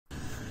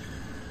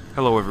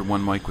Hello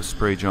everyone, Mike with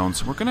Spray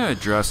Jones. We're going to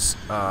address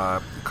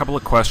a couple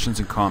of questions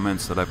and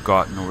comments that I've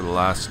gotten over the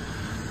last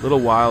little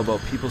while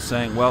about people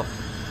saying, well,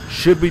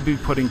 should we be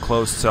putting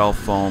closed cell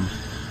foam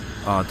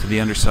to the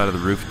underside of the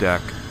roof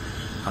deck,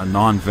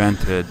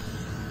 non-vented,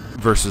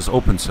 versus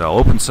open cell?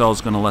 Open cell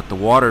is going to let the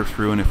water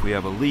through, and if we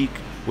have a leak,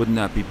 wouldn't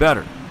that be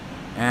better?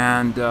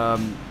 And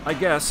I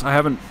guess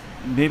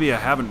maybe I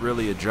haven't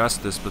really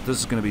addressed this, but this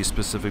is going to be a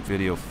specific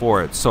video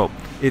for it. So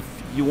if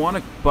you want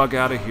to bug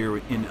out of here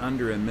in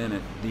under a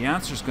minute, the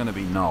answer is going to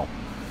be no.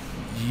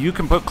 You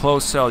can put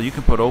closed cell, you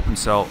can put open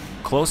cell.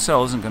 Closed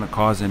cell isn't going to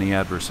cause any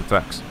adverse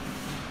effects.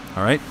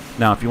 All right?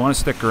 Now, if you want to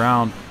stick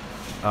around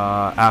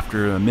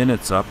after a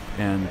minute's up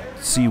and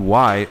see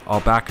why, I'll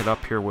back it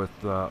up here with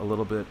a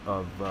little bit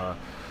of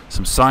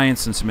some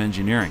science and some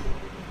engineering.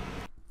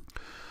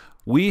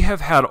 We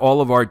have had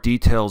all of our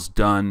details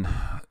done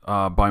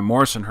by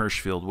Morrison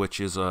Hershfield,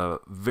 which is a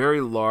very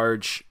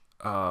large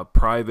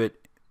private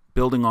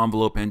building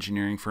envelope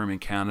engineering firm in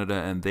Canada,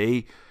 and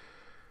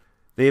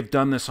they've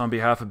done this on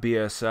behalf of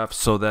BASF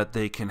so that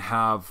they can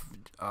have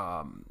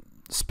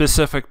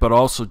specific but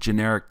also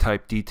generic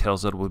type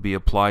details that would be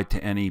applied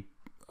to any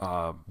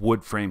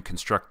wood frame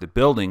constructed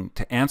building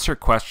to answer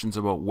questions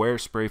about where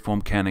spray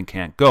foam can and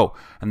can't go.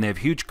 And they have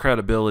huge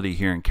credibility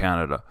here in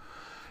Canada.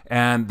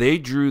 And they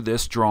drew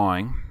this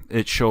drawing.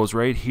 It shows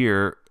right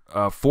here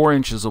 4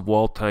 inches of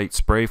wall-tight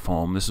spray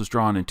foam. This was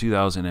drawn in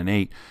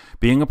 2008,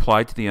 being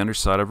applied to the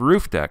underside of a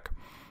roof deck.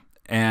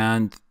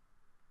 And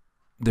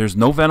there's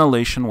no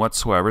ventilation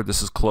whatsoever.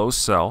 This is closed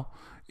cell.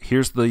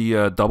 Here's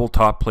the double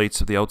top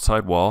plates of the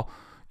outside wall,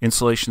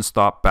 insulation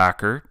stop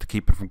backer to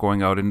keep it from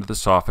going out into the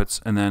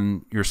soffits, and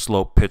then your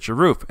slope pitch of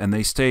roof. And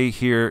they stay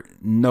here,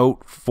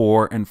 note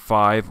 4 and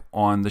 5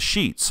 on the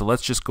sheet. So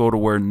let's just go to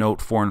where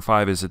note 4 and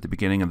 5 is at the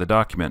beginning of the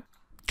document.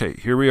 Okay,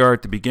 here we are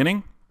at the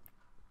beginning.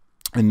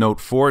 In note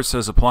 4, it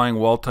says applying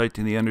wall tight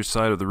to the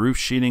underside of the roof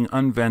sheeting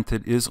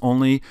unvented is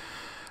only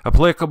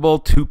applicable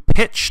to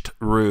pitched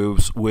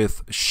roofs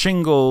with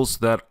shingles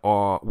that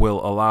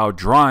will allow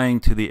drying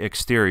to the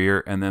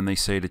exterior. And then they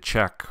say to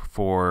check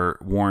for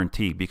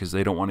warranty because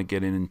they don't want to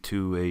get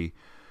into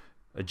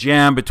a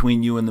jam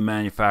between you and the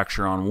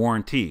manufacturer on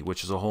warranty,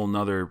 which is a whole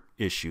nother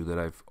issue that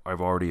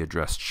I've already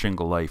addressed,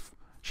 shingle life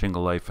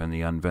and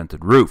the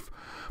unvented roof.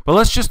 But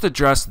let's just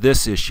address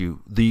this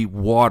issue, the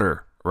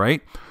water,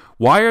 right?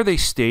 Why are they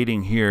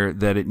stating here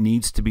that it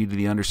needs to be to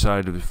the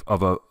underside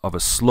of a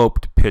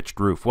sloped pitched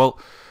roof? Well,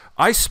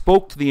 I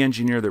spoke to the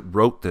engineer that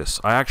wrote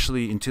this. I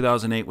actually, in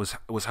 2008,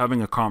 was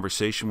having a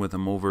conversation with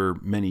him over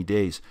many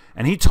days,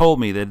 and he told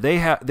me that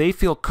they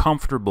feel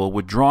comfortable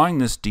with drawing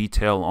this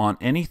detail on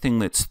anything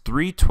that's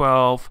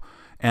 312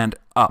 and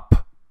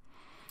up.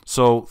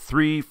 So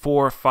 3,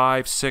 4,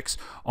 5, 6,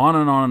 on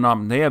and on and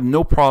on. They have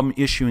no problem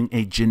issuing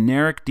a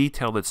generic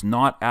detail that's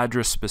not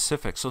address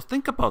specific. So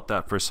think about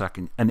that for a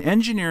second. An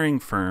engineering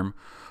firm,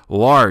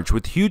 large,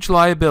 with huge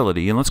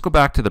liability, and let's go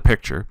back to the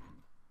picture.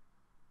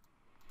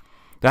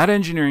 That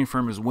engineering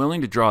firm is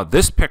willing to draw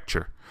this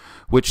picture,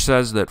 which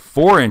says that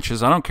 4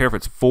 inches, I don't care if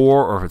it's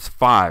 4 or if it's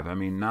 5. I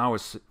mean, now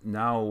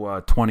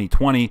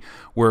 2020,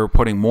 we're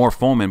putting more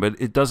foam in,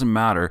 but it doesn't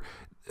matter.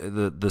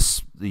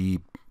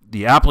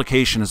 The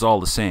application is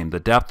all the same. The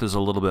depth is a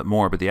little bit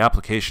more, but the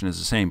application is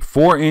the same.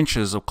 4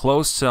 inches of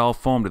closed cell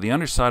foam to the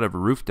underside of a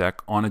roof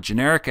deck on a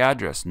generic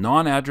address,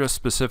 non-address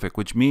specific,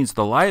 which means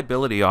the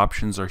liability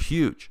options are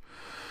huge.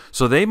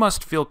 So they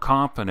must feel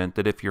confident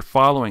that if you're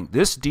following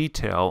this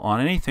detail on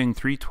anything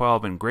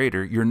 312 and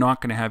greater, you're not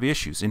going to have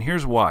issues. And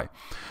here's why.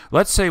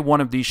 Let's say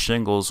one of these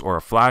shingles or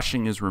a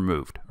flashing is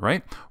removed,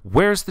 right?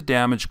 Where's the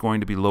damage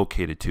going to be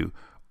located to?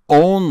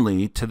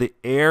 Only to the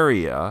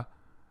area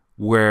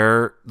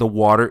where the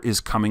water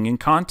is coming in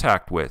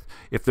contact with.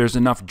 If there's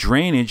enough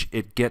drainage,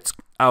 it gets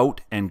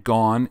out and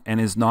gone and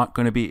is not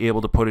going to be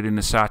able to put it in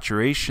a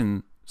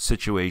saturation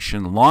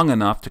situation long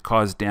enough to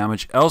cause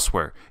damage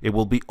elsewhere. It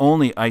will be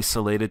only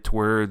isolated to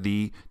where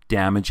the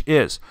damage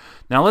is.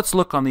 Now let's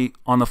look on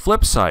the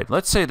flip side.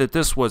 Let's say that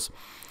this was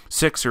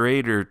 6 or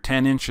 8 or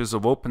 10 inches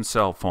of open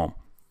cell foam.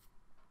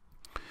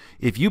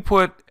 If you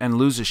put and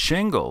lose a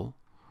shingle,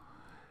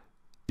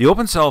 the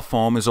open cell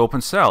foam is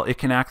open cell. It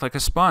can act like a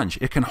sponge.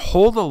 It can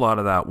hold a lot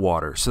of that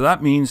water. So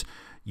that means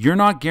you're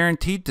not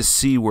guaranteed to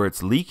see where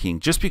it's leaking.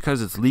 Just because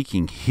it's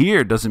leaking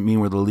here doesn't mean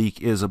where the leak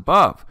is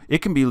above. It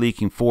can be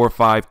leaking 4,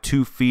 5,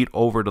 2 feet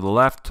over to the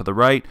left, to the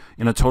right,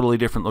 in a totally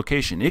different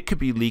location. It could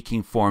be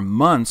leaking for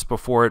months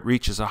before it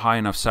reaches a high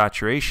enough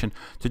saturation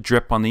to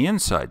drip on the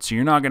inside. So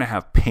you're not going to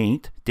have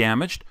paint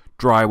damaged,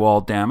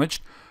 drywall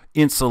damaged,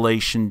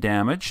 insulation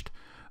damaged,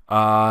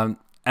 and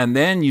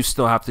then you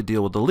still have to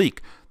deal with the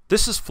leak.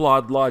 This is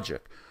flawed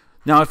logic.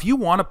 Now, if you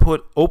want to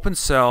put open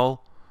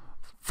cell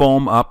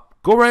foam up,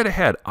 go right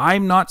ahead.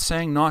 I'm not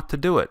saying not to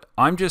do it.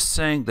 I'm just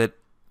saying that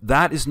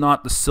that is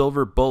not the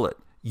silver bullet.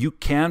 You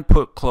can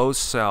put closed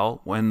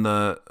cell when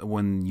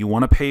you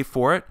want to pay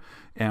for it.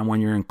 And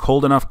when you're in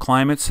cold enough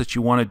climates that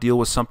you want to deal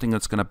with something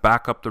that's going to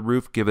back up the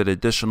roof, give it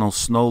additional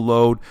snow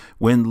load,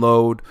 wind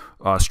load,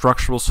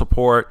 structural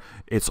support,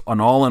 it's an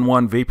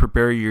all-in-one vapor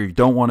barrier. You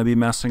don't want to be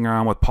messing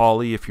around with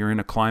poly if you're in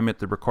a climate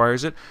that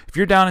requires it. If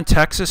you're down in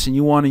Texas and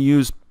you want to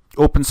use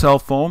open cell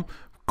foam,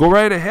 go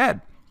right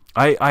ahead.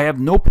 I have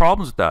no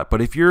problems with that.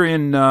 But if you're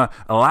in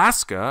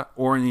Alaska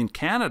or in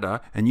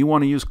Canada and you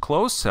want to use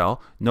closed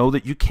cell, know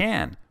that you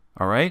can.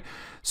 All right.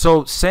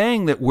 So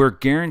saying that we're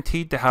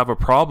guaranteed to have a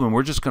problem,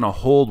 we're just going to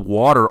hold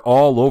water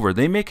all over.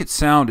 They make it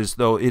sound as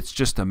though it's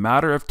just a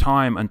matter of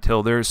time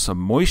until there's some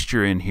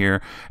moisture in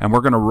here and we're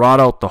going to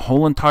rot out the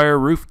whole entire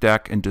roof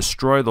deck and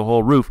destroy the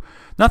whole roof.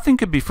 Nothing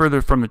could be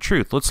further from the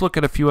truth. Let's look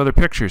at a few other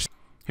pictures.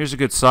 Here's a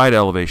good side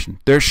elevation.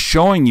 They're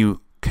showing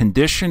you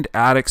conditioned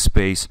attic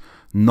space,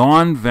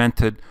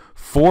 non-vented,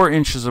 4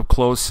 inches of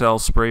closed cell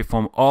spray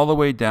foam all the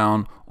way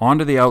down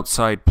onto the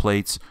outside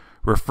plates,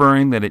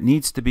 referring that it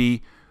needs to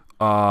be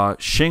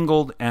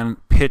shingled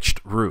and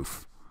pitched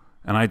roof.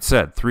 And I'd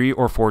said 3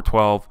 or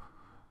 412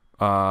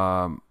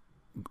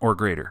 or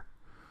greater.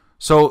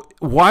 So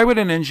why would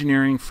an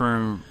engineering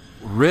firm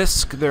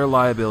risk their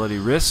liability,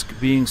 risk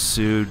being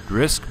sued,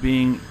 risk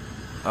being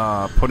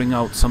putting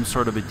out some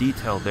sort of a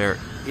detail there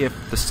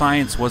if the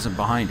science wasn't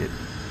behind it?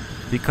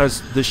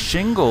 Because the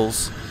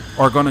shingles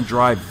are going to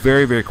dry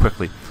very, very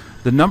quickly.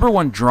 The number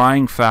one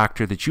drying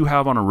factor that you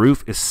have on a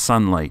roof is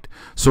sunlight.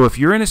 So if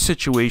you're in a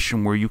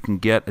situation where you can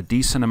get a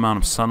decent amount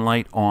of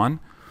sunlight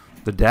on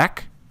the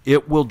deck,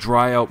 it will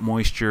dry out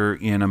moisture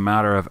in a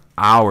matter of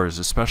hours,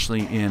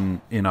 especially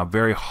in a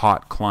very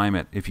hot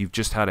climate. If you've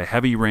just had a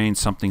heavy rain,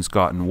 something's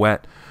gotten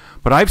wet.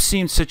 But I've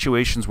seen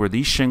situations where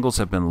these shingles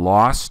have been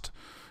lost,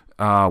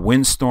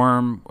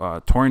 windstorm,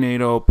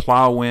 tornado,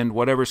 plow wind,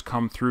 whatever's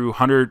come through,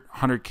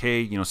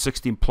 100k,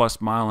 60 plus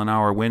mile an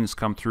hour winds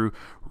come through,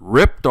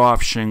 ripped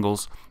off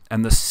shingles,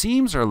 and the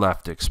seams are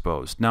left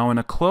exposed. Now in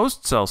a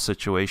closed cell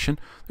situation,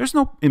 there's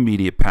no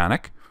immediate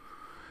panic.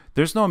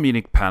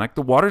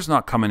 The water's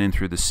not coming in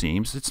through the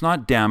seams. It's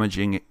not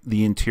damaging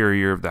the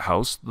interior of the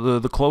house.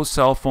 The closed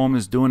cell foam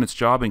is doing its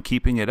job and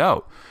keeping it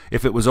out.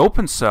 If it was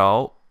open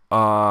cell,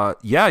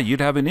 yeah,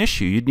 you'd have an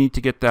issue. You'd need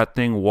to get that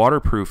thing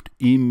waterproofed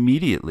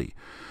immediately.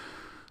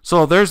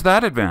 So there's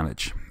that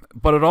advantage.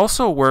 But it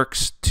also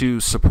works to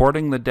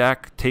supporting the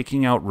deck,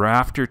 taking out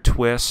rafter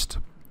twist.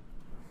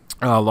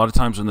 A lot of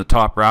times when the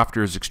top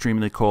rafter is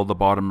extremely cold, the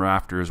bottom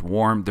rafter is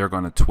warm, they're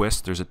going to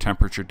twist. There's a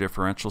temperature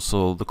differential,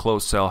 so the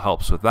closed cell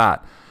helps with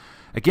that.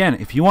 Again,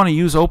 if you want to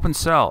use open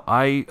cell,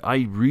 I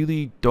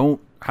really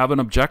don't have an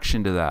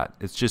objection to that.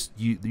 It's just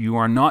you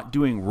are not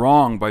doing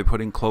wrong by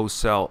putting closed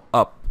cell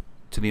up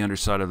to the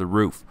underside of the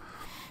roof.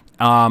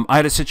 I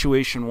had a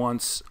situation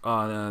once,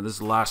 this is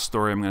the last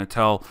story I'm going to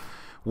tell,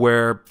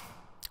 where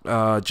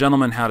a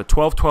gentleman had a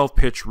 12-12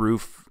 pitch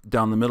roof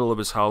down the middle of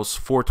his house,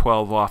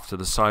 412 off to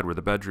the side where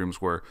the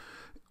bedrooms were.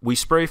 We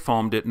spray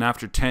foamed it, and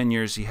after 10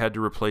 years he had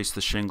to replace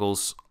the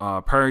shingles,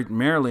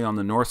 primarily on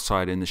the north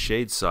side in the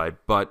shade side,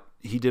 but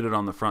he did it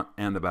on the front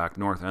and the back,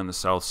 north and the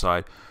south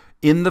side,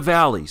 in the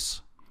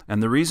valleys.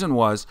 And the reason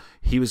was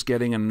he was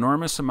getting an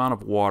enormous amount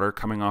of water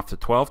coming off the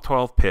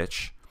 12-12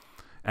 pitch,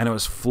 and it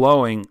was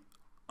flowing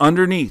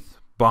underneath,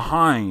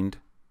 behind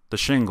the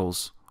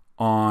shingles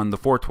on the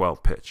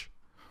 412 pitch.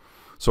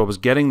 So it was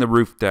getting the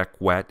roof deck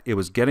wet. It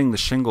was getting the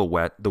shingle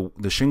wet.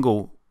 The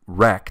shingle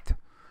wrecked,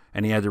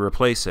 and he had to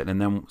replace it.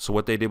 And then, so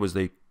what they did was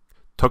they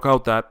took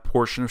out that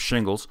portion of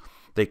shingles.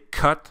 They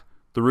cut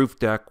the roof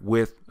deck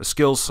with a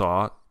skill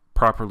saw,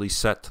 properly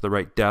set to the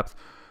right depth,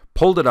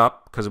 pulled it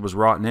up because it was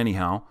rotten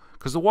anyhow,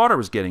 because the water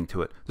was getting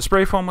to it. The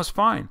spray foam was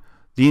fine.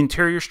 The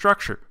interior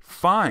structure,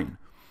 fine.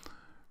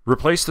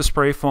 Replace the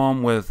spray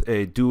foam with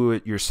a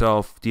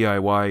do-it-yourself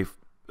DIY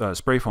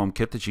spray foam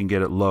kit that you can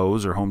get at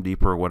Lowe's or Home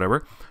Depot or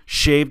whatever.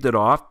 Shaved it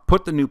off,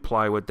 put the new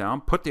plywood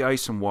down, put the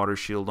ice and water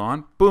shield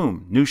on,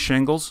 boom, new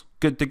shingles,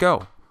 good to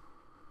go.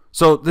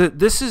 So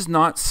this is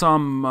not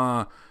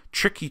some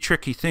tricky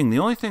thing. The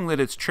only thing that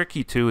it's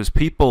tricky to is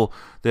people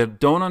that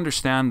don't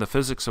understand the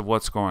physics of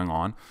what's going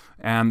on,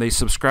 and they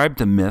subscribe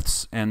to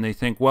myths, and they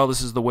think, well,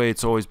 this is the way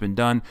it's always been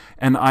done.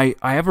 And I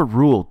have a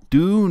rule: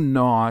 do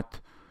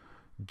not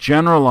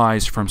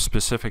generalize from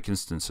specific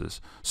instances.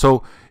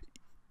 So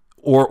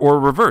or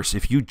reverse,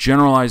 if you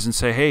generalize and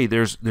say, hey,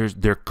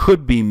 there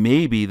could be,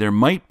 maybe, there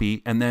might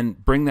be, and then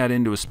bring that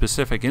into a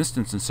specific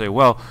instance and say,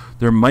 well,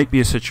 there might be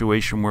a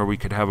situation where we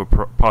could have a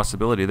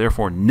possibility,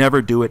 therefore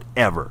never do it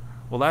ever.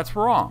 Well, that's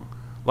wrong.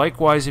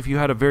 Likewise, if you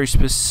had a very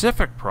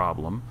specific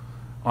problem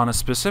on a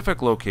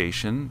specific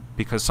location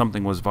because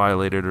something was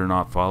violated or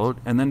not followed,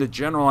 and then to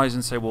generalize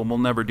and say, well, we'll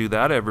never do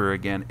that ever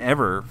again,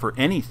 ever, for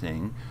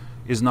anything,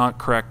 is not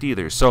correct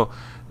either. So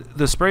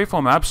the spray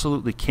foam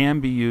absolutely can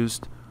be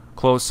used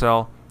closed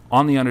cell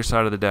on the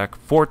underside of the deck,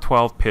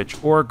 412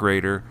 pitch or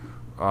greater.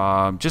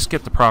 Just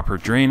get the proper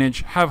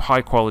drainage, have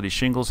high quality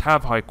shingles,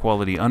 have high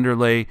quality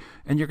underlay,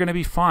 and you're going to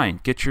be fine.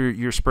 Get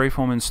your spray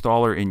foam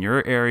installer in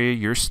your area,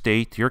 your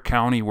state, your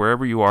county,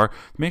 wherever you are.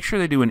 Make sure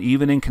they do an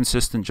even and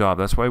consistent job.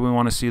 That's why we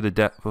want to see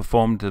the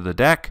foam to the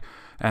deck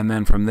and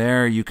then from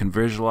there you can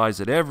visualize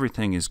that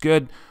everything is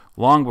good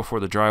long before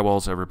the drywall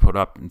is ever put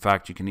up. In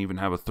fact, you can even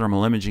have a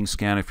thermal imaging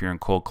scan if you're in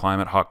cold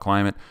climate, hot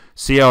climate,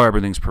 see how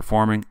everything's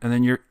performing, and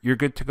then you're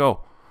good to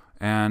go.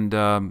 And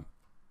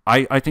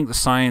I think the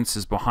science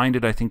is behind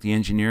it. I think the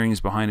engineering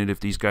is behind it.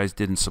 If these guys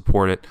didn't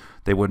support it,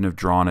 they wouldn't have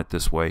drawn it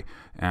this way.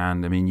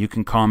 And I mean, you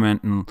can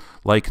comment and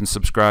like and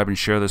subscribe and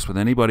share this with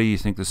anybody you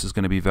think this is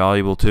going to be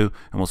valuable to,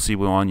 and we'll see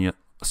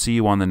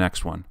you on the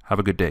next one. Have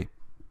a good day.